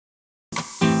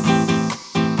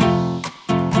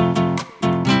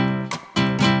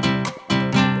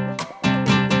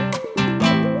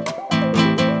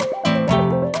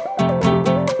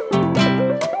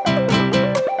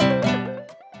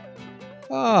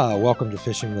Welcome to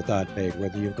Fishing Without Bait.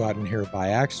 Whether you've gotten here by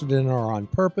accident or on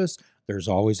purpose, there's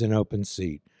always an open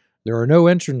seat. There are no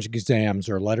entrance exams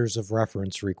or letters of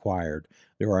reference required.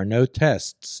 There are no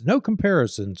tests, no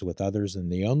comparisons with others,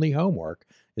 and the only homework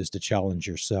is to challenge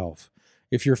yourself.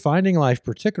 If you're finding life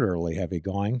particularly heavy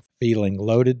going, feeling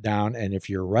loaded down, and if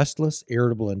you're restless,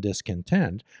 irritable, and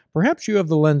discontent, perhaps you have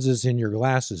the lenses in your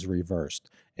glasses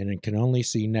reversed and can only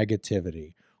see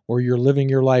negativity, or you're living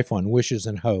your life on wishes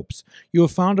and hopes. You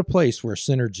have found a place where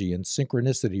synergy and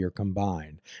synchronicity are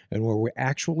combined, and where we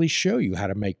actually show you how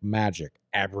to make magic,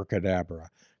 abracadabra,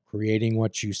 creating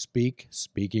what you speak,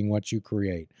 speaking what you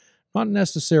create. Not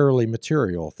necessarily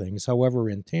material things, however,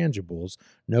 intangibles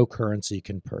no currency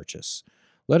can purchase.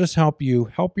 Let us help you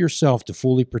help yourself to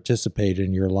fully participate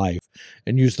in your life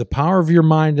and use the power of your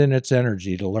mind and its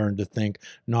energy to learn to think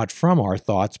not from our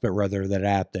thoughts, but rather that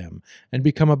at them, and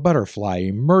become a butterfly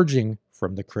emerging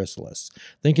from the chrysalis.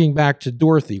 Thinking back to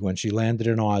Dorothy when she landed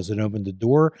in Oz and opened the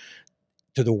door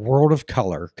to the world of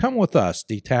color. Come with us,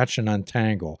 detach and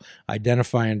untangle,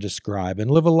 identify and describe, and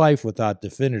live a life without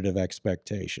definitive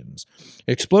expectations.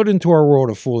 Explode into our world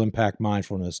of full impact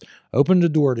mindfulness. Open the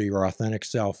door to your authentic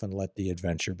self and let the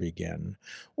adventure begin.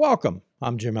 Welcome.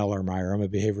 I'm Jim Ellermeyer. I'm a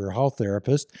behavioral health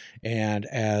therapist, and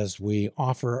as we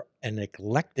offer an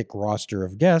eclectic roster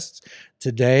of guests,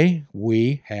 today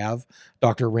we have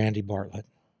Dr. Randy Bartlett.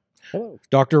 Hello.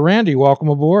 Dr. Randy, welcome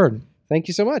aboard. Thank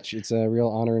you so much. It's a real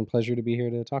honor and pleasure to be here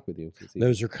to talk with you.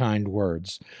 Those are kind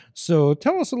words. So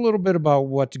tell us a little bit about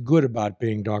what's good about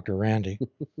being Dr. Randy.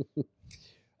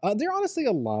 There are honestly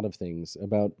a lot of things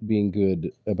about being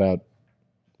good about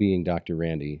being Dr.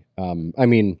 Randy.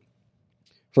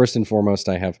 First and foremost,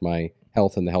 I have my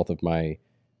health and the health of my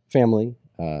family.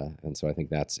 And so I think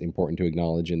that's important to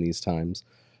acknowledge in these times.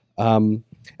 And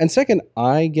second,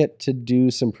 I get to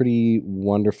do some pretty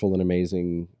wonderful and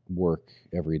amazing work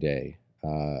every day.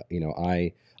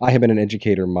 I have been an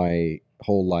educator my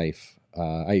whole life.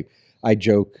 I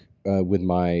joke with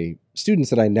my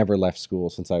students that I never left school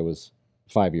since I was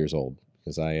 5 years old,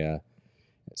 because as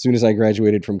soon as I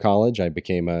graduated from college, I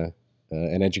became an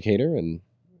educator and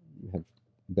have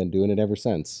been doing it ever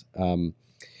since. And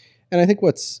I think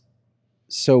what's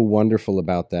so wonderful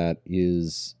about that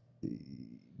is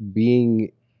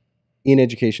being in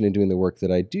education and doing the work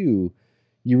that I do,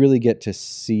 you really get to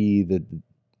see the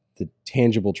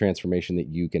tangible transformation that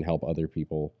you can help other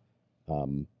people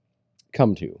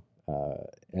come to.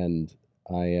 And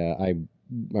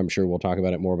I'm sure we'll talk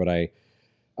about it more, but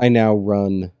I now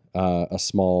run a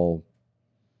small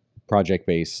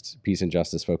project-based peace and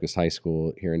justice focused high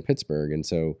school here in Pittsburgh. And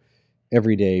so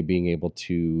every day being able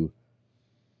to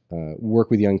work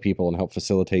with young people and help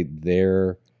facilitate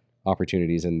their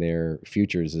opportunities and their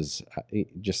futures is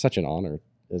just such an honor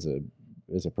as a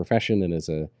profession and as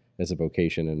a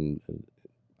vocation, and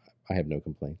I have no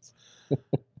complaints.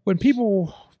 When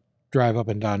people drive up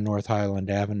and down North Highland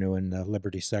Avenue in the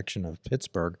Liberty section of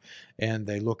Pittsburgh, and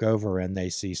they look over and they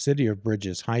see City of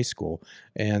Bridges High School,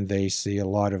 and they see a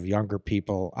lot of younger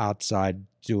people outside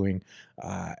doing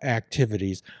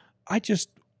activities,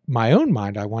 my own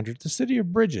mind, I wondered, the City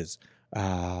of Bridges,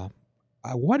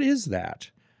 what is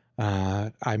that?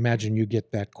 I imagine you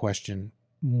get that question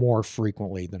more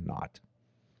frequently than not.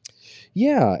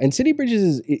 Yeah, and City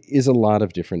Bridges is a lot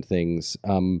of different things.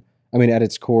 At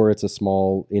its core, it's a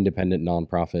small, independent,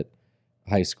 nonprofit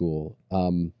high school,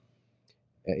 and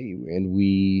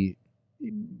we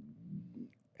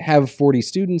have 40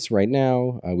 students right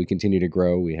now. We continue to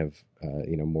grow. We have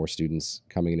more students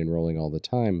coming and enrolling all the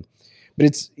time.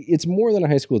 But it's more than a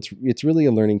high school. It's really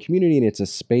a learning community, and it's a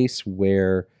space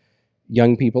where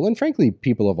young people, and frankly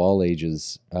people of all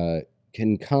ages,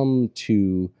 can come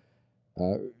to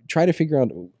try to figure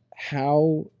out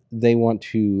how they want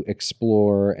to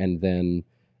explore and then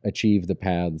achieve the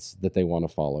paths that they want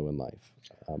to follow in life.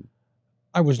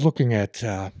 I was looking at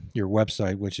your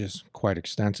website, which is quite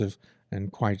extensive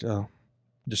and quite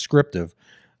descriptive.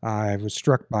 I was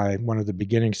struck by one of the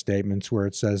beginning statements where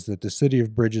it says that the City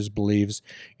of Bridges believes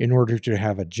in order to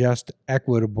have a just,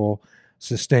 equitable,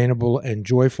 sustainable, and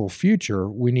joyful future,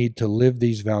 we need to live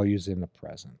these values in the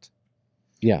present.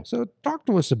 Yeah. So talk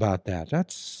to us about that.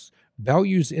 That's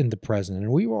values in the present.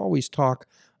 And we always talk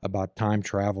about time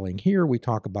traveling. Here we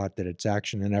talk about that it's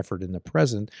action and effort in the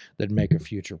present that make a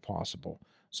future possible.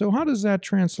 So how does that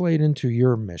translate into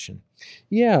your mission?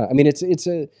 Yeah,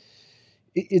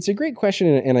 it's a great question,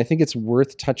 and I think it's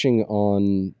worth touching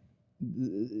on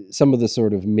some of the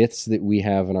sort of myths that we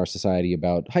have in our society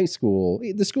about high school,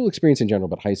 the school experience in general,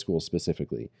 but high school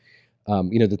specifically.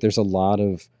 That there's a lot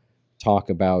of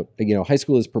talk about, high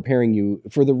school is preparing you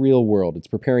for the real world. It's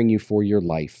preparing you for your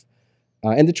life.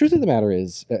 And the truth of the matter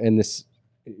is, and this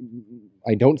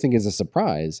I don't think is a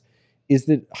surprise, is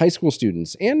that high school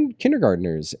students and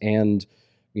kindergartners and,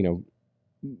 you know,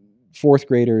 fourth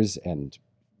graders and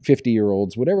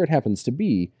 50-year-olds, whatever it happens to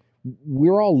be,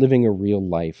 we're all living a real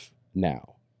life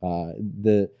now.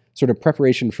 The sort of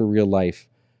preparation for real life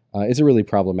is a really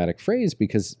problematic phrase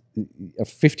because a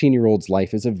 15-year-old's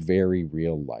life is a very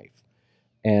real life.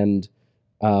 And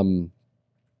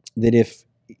that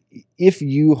if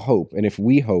you hope, and if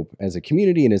we hope as a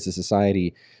community and as a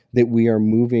society, that we are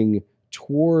moving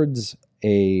towards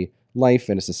a life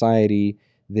and a society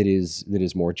that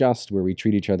is more just, where we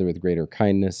treat each other with greater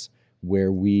kindness,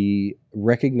 where we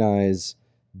recognize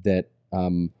that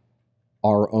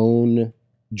our own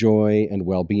joy and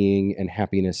well-being and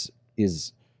happiness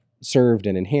is served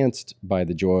and enhanced by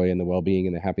the joy and the well-being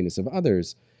and the happiness of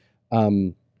others,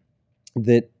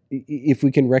 that if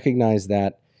we can recognize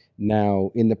that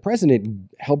now in the present, it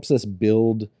helps us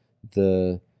build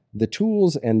the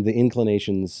tools and the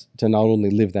inclinations to not only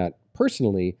live that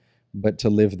personally, but to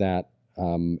live that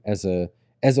as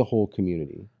a whole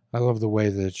community. I love the way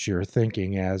that you're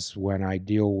thinking, as when I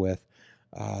deal with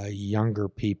younger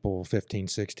people, 15,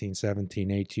 16, 17,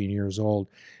 18 years old,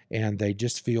 and they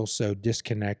just feel so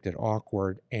disconnected,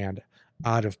 awkward, and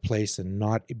out of place and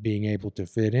not being able to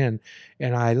fit in.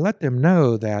 And I let them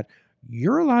know that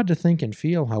you're allowed to think and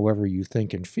feel however you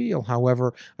think and feel.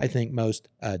 However, I think most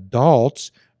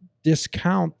adults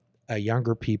discount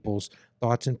younger people's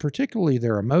thoughts and particularly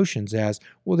their emotions as,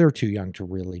 well, they're too young to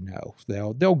really know.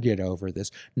 They'll get over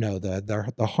this. No,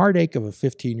 the heartache of a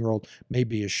 15-year-old may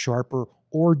be as sharper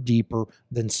or deeper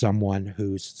than someone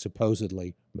who's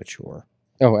supposedly mature.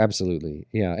 Oh, absolutely,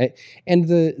 yeah. And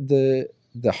the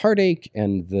heartache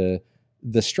and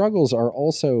the struggles are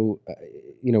also,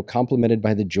 complemented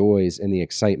by the joys and the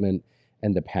excitement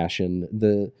and the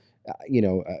passion.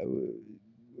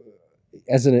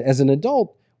 As an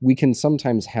adult, we can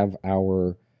sometimes have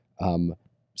our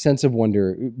sense of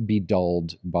wonder be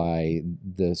dulled by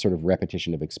the sort of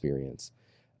repetition of experience.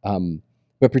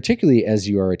 But particularly as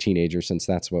you are a teenager, since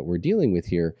that's what we're dealing with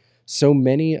here, so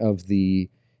many of the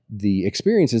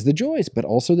experiences, the joys, but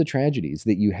also the tragedies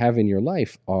that you have in your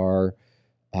life are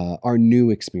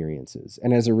new experiences.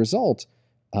 And as a result,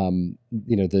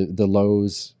 the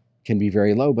lows can be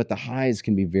very low, but the highs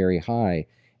can be very high.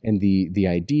 And the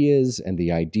ideas and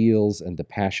the ideals and the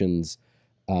passions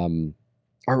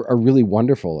are really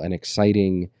wonderful and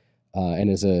exciting.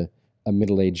 And as a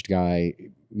middle-aged guy,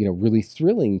 really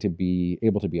thrilling to be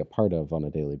able to be a part of on a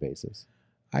daily basis.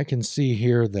 I can see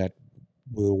here that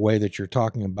the way that you're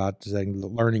talking about saying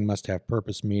learning must have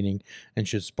purpose, meaning, and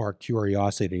should spark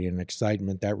curiosity and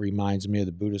excitement. That reminds me of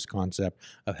the Buddhist concept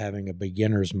of having a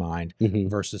beginner's mind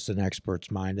versus an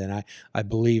expert's mind. And I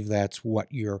believe that's what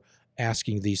you're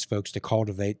asking these folks to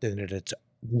cultivate, and that it's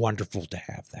wonderful to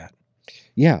have that.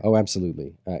 Yeah, oh,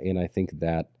 absolutely. And I think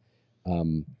that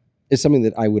is something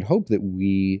that I would hope that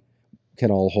we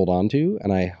can all hold on to.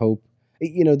 And I hope,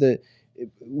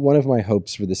 one of my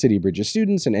hopes for the City of Bridges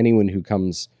students and anyone who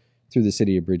comes through the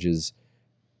City of Bridges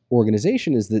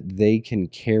organization is that they can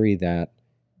carry that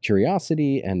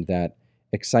curiosity and that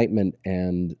excitement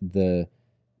and the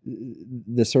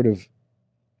sort of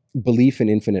belief in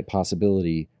infinite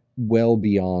possibility well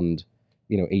beyond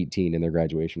 18 in their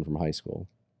graduation from high school,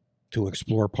 to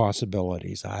explore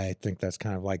possibilities. I think that's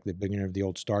kind of like the beginning of the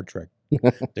old Star Trek,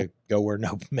 to go where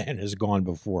no man has gone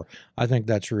before. I think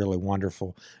that's really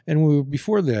wonderful. And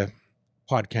before the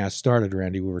podcast started,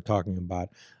 Randy, we were talking about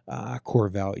core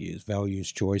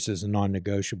values, choices, and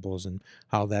non-negotiables, and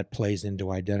how that plays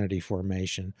into identity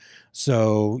formation.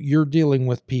 So you're dealing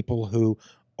with people who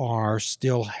are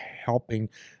still helping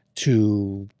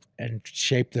to and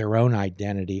shape their own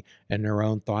identity and their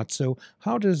own thoughts. So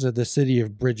how does the City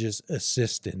of Bridges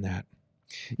assist in that?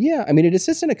 Yeah, I mean, it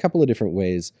assists in a couple of different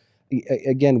ways.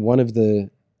 Again, one of the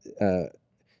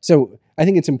so I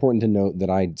think it's important to note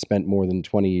that I'd spent more than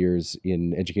 20 years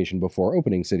in education before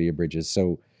opening City of Bridges.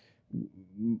 So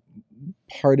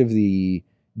part of the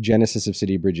genesis of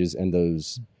City of Bridges and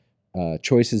those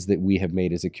choices that we have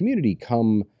made as a community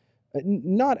come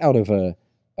not out of a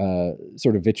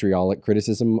sort of vitriolic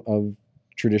criticism of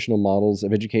traditional models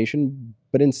of education,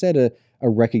 but instead a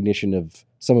recognition of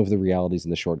some of the realities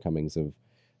and the shortcomings of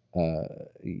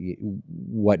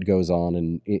what goes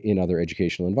on in other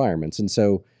educational environments. And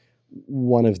so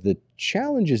one of the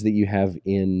challenges that you have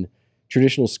in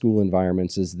traditional school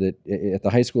environments is that at the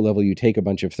high school level, you take a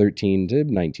bunch of 13 to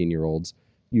 19-year-olds,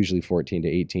 usually 14 to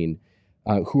 18,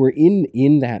 who are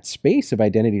in that space of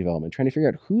identity development, trying to figure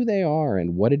out who they are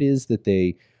and what it is that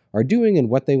they are doing and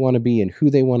what they want to be and who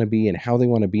they want to be and how they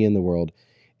want to be in the world.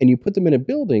 and you put them in a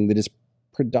building that is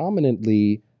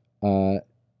predominantly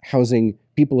housing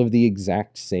people of the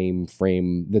exact same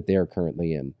frame that they're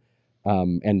currently in,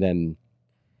 and then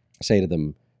say to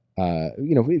them,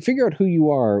 figure out who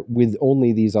you are with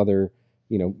only these other,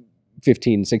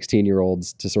 15,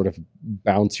 16-year-olds to sort of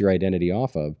bounce your identity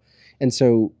off of. And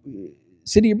so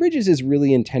City of Bridges is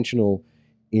really intentional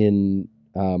in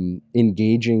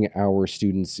engaging our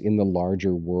students in the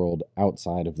larger world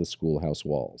outside of the schoolhouse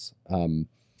walls.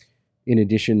 In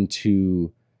addition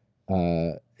to,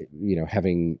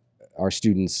 having our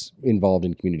students involved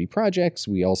in community projects,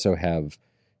 we also have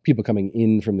people coming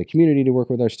in from the community to work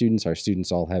with our students. Our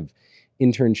students all have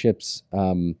internships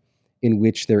in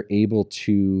which they're able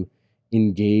to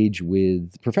engage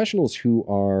with professionals who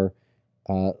are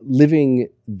living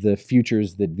the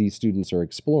futures that these students are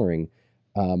exploring.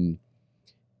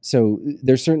 So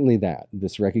there's certainly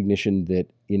this recognition that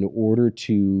in order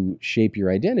to shape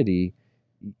your identity,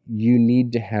 you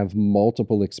need to have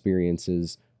multiple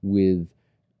experiences with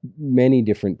many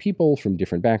different people from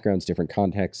different backgrounds, different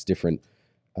contexts, different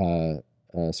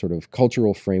sort of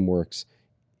cultural frameworks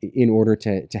in order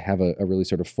to have a really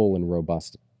sort of full and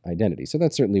robust identity. So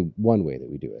that's certainly one way that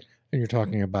we do it. And you're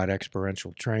talking about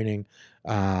experiential training.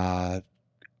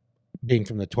 Being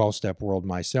from the 12-step world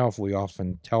myself, we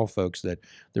often tell folks that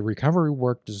the recovery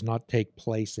work does not take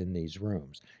place in these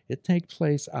rooms. It takes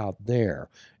place out there.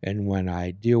 And when I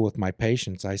deal with my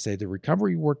patients, I say the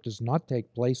recovery work does not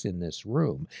take place in this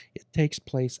room. It takes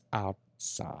place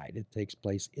outside. It takes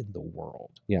place in the world.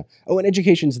 Yeah. Oh, and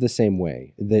education's the same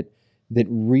way, that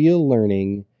real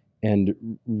learning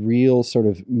and real sort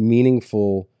of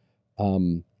meaningful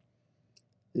sort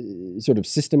of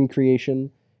system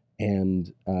creation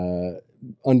and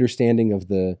understanding of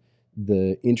the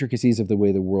intricacies of the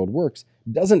way the world works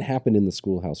doesn't happen in the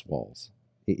schoolhouse walls.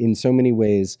 In so many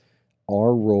ways,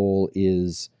 our role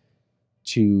is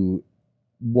to,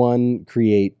 one,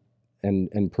 create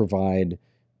and provide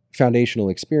foundational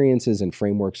experiences and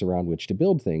frameworks around which to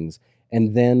build things,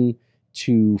 and then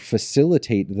to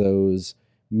facilitate those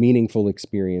meaningful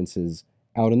experiences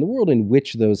out in the world in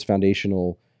which those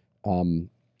foundational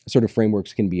sort of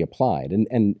frameworks can be applied.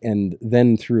 And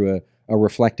then through a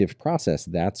reflective process,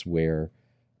 that's where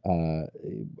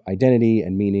identity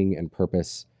and meaning and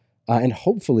purpose and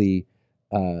hopefully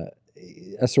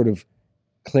a sort of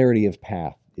clarity of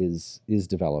path is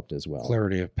developed as well.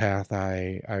 Clarity of path.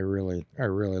 I really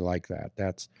like that.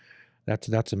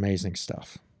 That's amazing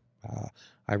stuff.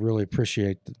 I really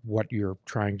appreciate what you're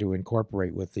trying to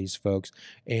incorporate with these folks,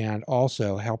 and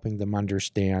also helping them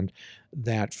understand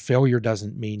that failure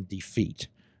doesn't mean defeat.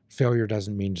 Failure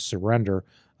doesn't mean to surrender.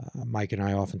 Mike and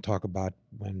I often talk about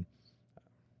when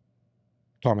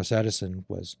Thomas Edison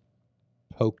was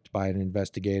poked by an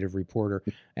investigative reporter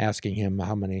asking him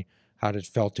how it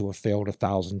felt to have failed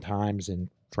 1,000 times in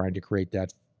trying to create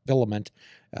that filament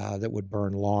that would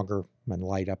burn longer and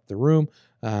light up the room.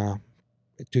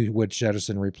 To which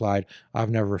Edison replied,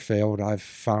 "I've never failed. I've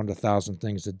found 1,000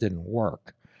 things that didn't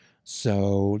work."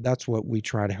 So that's what we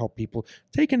try to help people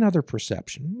take another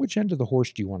perception. Which end of the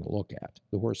horse do you want to look at?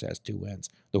 The horse has two ends.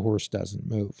 The horse doesn't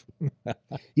move.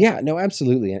 Yeah, no,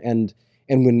 absolutely. And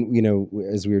when,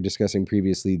 as we were discussing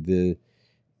previously,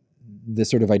 the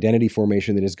sort of identity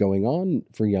formation that is going on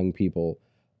for young people,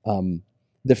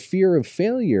 the fear of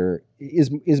failure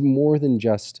is more than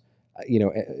just,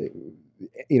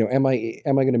 am I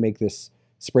going to make this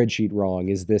spreadsheet wrong?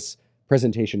 Is this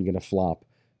presentation going to flop?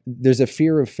 There's a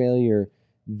fear of failure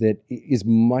that is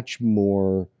much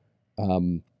more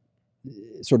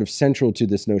sort of central to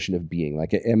this notion of being.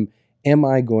 Like, am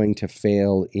I going to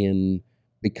fail in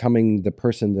becoming the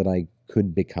person that I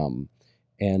could become,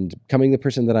 and becoming the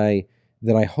person that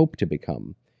I hope to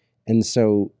become? And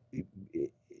so,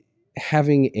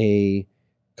 having a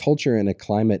culture and a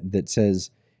climate that says,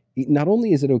 not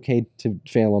only is it okay to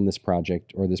fail on this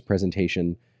project or this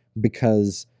presentation,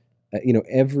 because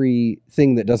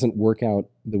everything that doesn't work out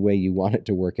the way you want it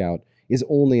to work out is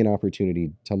only an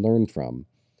opportunity to learn from.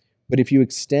 But if you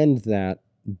extend that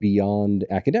beyond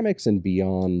academics and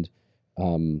beyond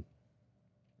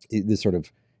this sort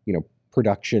of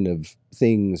production of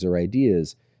things or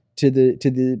ideas to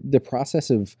the process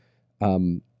of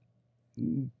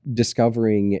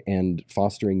discovering and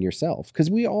fostering yourself, because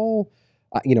we all,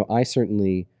 I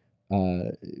certainly,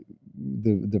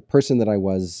 the person that I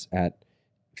was at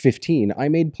 15, I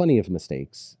made plenty of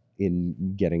mistakes in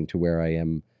getting to where I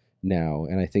am now.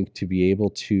 And I think to be able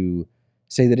to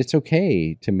say that it's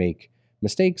okay to make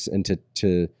mistakes and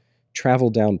to travel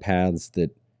down paths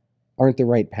that aren't the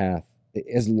right path,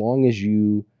 as long as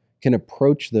you can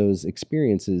approach those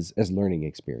experiences as learning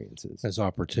experiences. As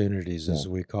opportunities, Yeah. as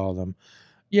we call them.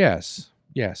 Yes,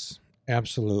 yes,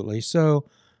 absolutely. So,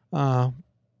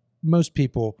 most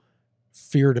people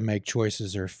fear to make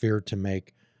choices or fear to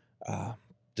make uh,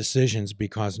 decisions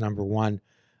because number one,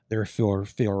 they're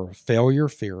fear of failure,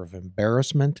 fear of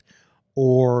embarrassment,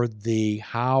 or the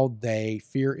how they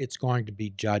fear it's going to be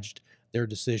judged. Their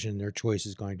decision, their choice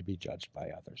is going to be judged by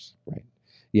others. Right.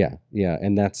 Yeah. Yeah.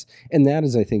 And that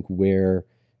is, I think, where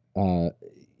uh,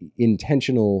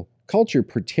 intentional culture,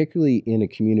 particularly in a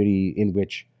community in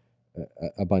which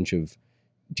a bunch of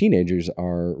teenagers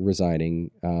are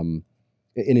residing, an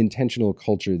intentional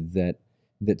culture that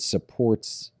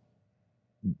supports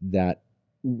that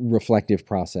reflective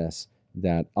process,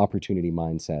 that opportunity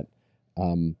mindset,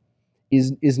 um,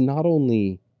 is not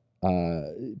only uh,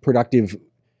 productive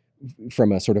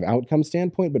from a sort of outcome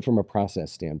standpoint, but from a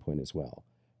process standpoint as well.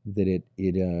 That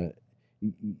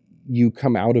you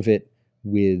come out of it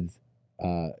with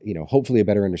hopefully a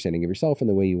better understanding of yourself and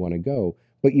the way you want to go,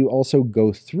 but you also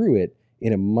go through it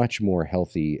in a much more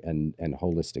healthy and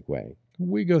holistic way.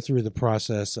 We go through the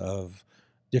process of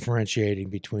differentiating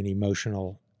between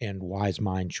emotional and wise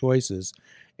mind choices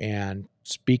and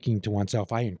speaking to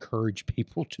oneself. I encourage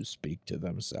people to speak to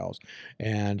themselves.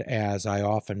 And as I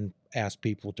often ask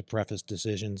people to preface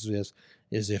decisions is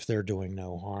if they're doing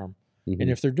no harm. And Hmm.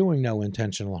 if they're doing no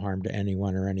intentional harm to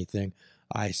anyone or anything,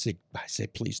 I say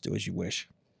please do as you wish.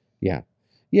 Yeah,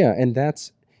 yeah, and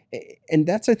that's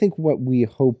I think what we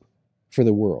hope for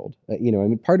the world. I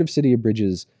mean, part of City of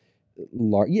Bridges,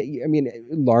 yeah, I mean,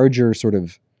 larger sort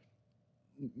of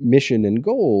mission and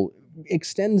goal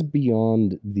extends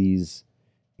beyond these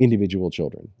individual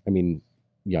children. I mean,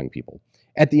 young people.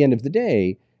 At the end of the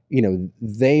day,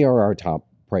 they are our top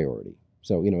priority.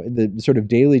 So, the sort of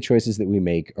daily choices that we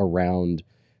make around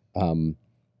um,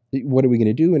 what are we going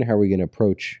to do and how are we going to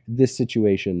approach this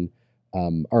situation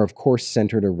are, of course,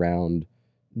 centered around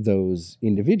those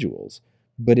individuals.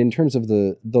 But in terms of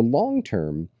the long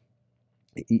term,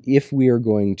 if we are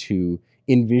going to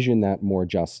envision that more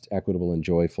just, equitable, and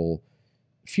joyful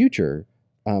future,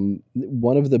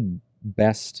 one of the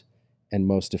best and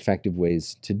most effective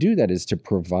ways to do that is to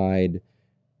provide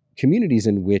communities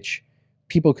in which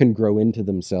people can grow into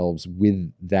themselves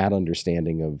with that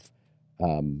understanding of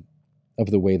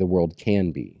the way the world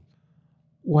can be.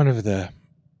 One of the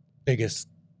biggest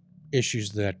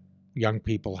issues that young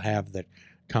people have that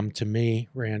come to me,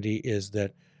 Randy, is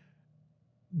that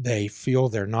they feel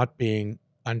they're not being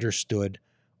understood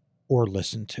or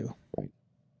listened to. Right.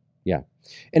 Yeah.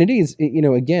 And it is,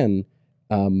 again,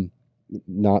 um,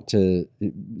 not to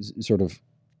sort of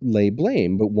lay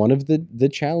blame, but one of the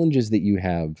challenges that you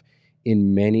have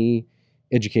in many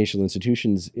educational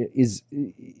institutions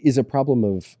is a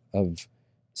problem of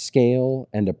scale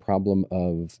and a problem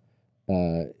of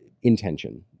uh,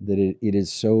 intention. That it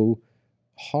is so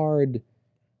hard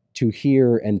to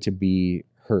hear and to be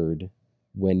heard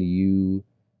when you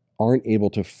aren't able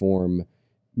to form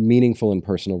meaningful and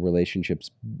personal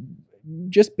relationships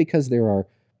just because there are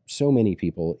so many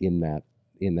people in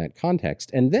that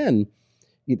context. And then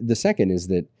the second is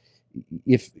that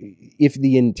if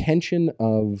the intention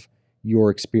of your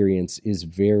experience is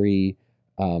very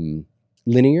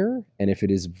linear, and if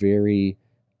it is very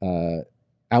uh,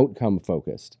 outcome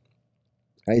focused,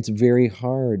 it's very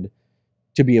hard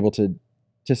to be able to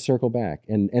circle back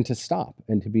and to stop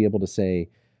and to be able to say,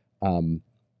 um,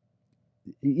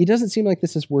 it doesn't seem like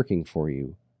this is working for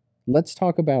you. Let's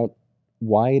talk about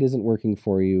why it isn't working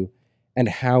for you and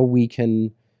how we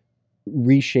can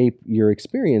reshape your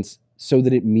experience so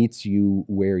that it meets you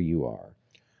where you are.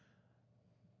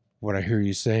 What I hear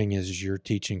you saying is you're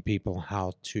teaching people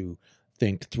how to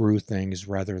think through things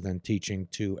rather than teaching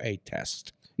to a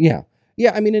test. Yeah.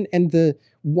 Yeah. I mean, and the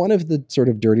one of the sort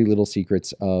of dirty little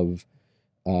secrets of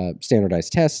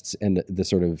standardized tests and the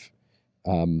sort of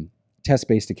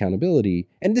test-based accountability,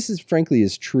 and this is frankly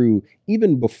is true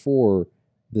even before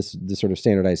this sort of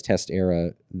standardized test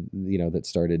era, that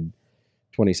started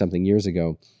 20 something years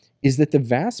ago, is that the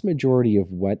vast majority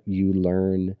of what you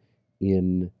learn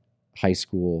in high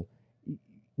school,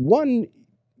 one,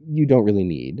 you don't really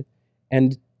need,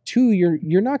 and two,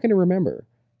 you're not going to remember.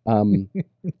 Um,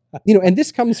 and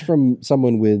this comes from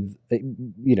someone with,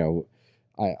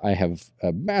 I have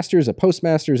a master's, a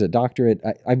postmaster's, a doctorate.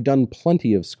 I've done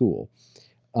plenty of school.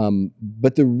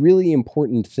 But the really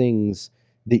important things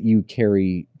that you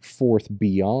carry forth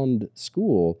beyond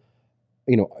school,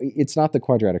 it's not the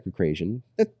quadratic equation.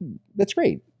 That's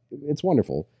great. It's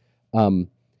wonderful. Um,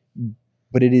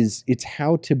 but it's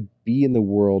how to be in the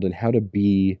world and how to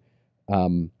be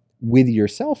with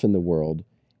yourself in the world.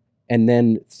 And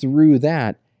then through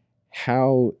that,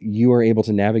 how you are able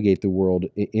to navigate the world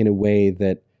in a way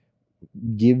that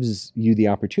gives you the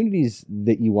opportunities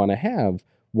that you want to have,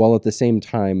 while at the same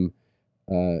time,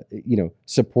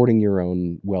 supporting your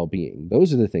own well-being.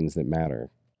 Those are the things that matter.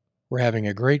 We're having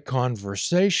a great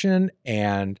conversation,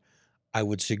 and I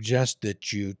would suggest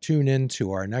that you tune in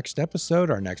to our next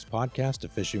episode, our next podcast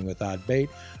of Fishing Without Bait,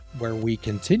 where we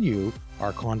continue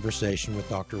our conversation with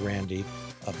Dr. Randy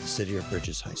of the City of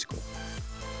Bridges High School.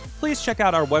 Please check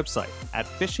out our website at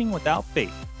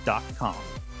fishingwithoutbait.com,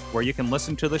 where you can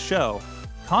listen to the show,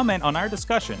 comment on our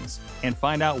discussions, and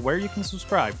find out where you can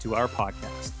subscribe to our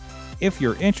podcast. If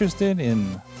you're interested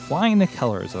in flying the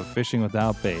colors of Fishing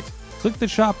Without Bait, click the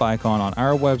shop icon on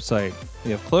our website.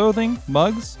 We have clothing,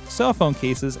 mugs, cell phone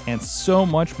cases, and so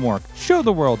much more. Show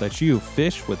the world that you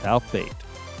fish without bait.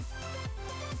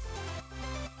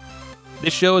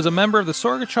 This show is a member of the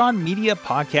Sorgatron Media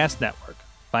Podcast Network.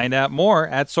 Find out more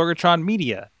at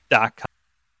sorgatronmedia.com.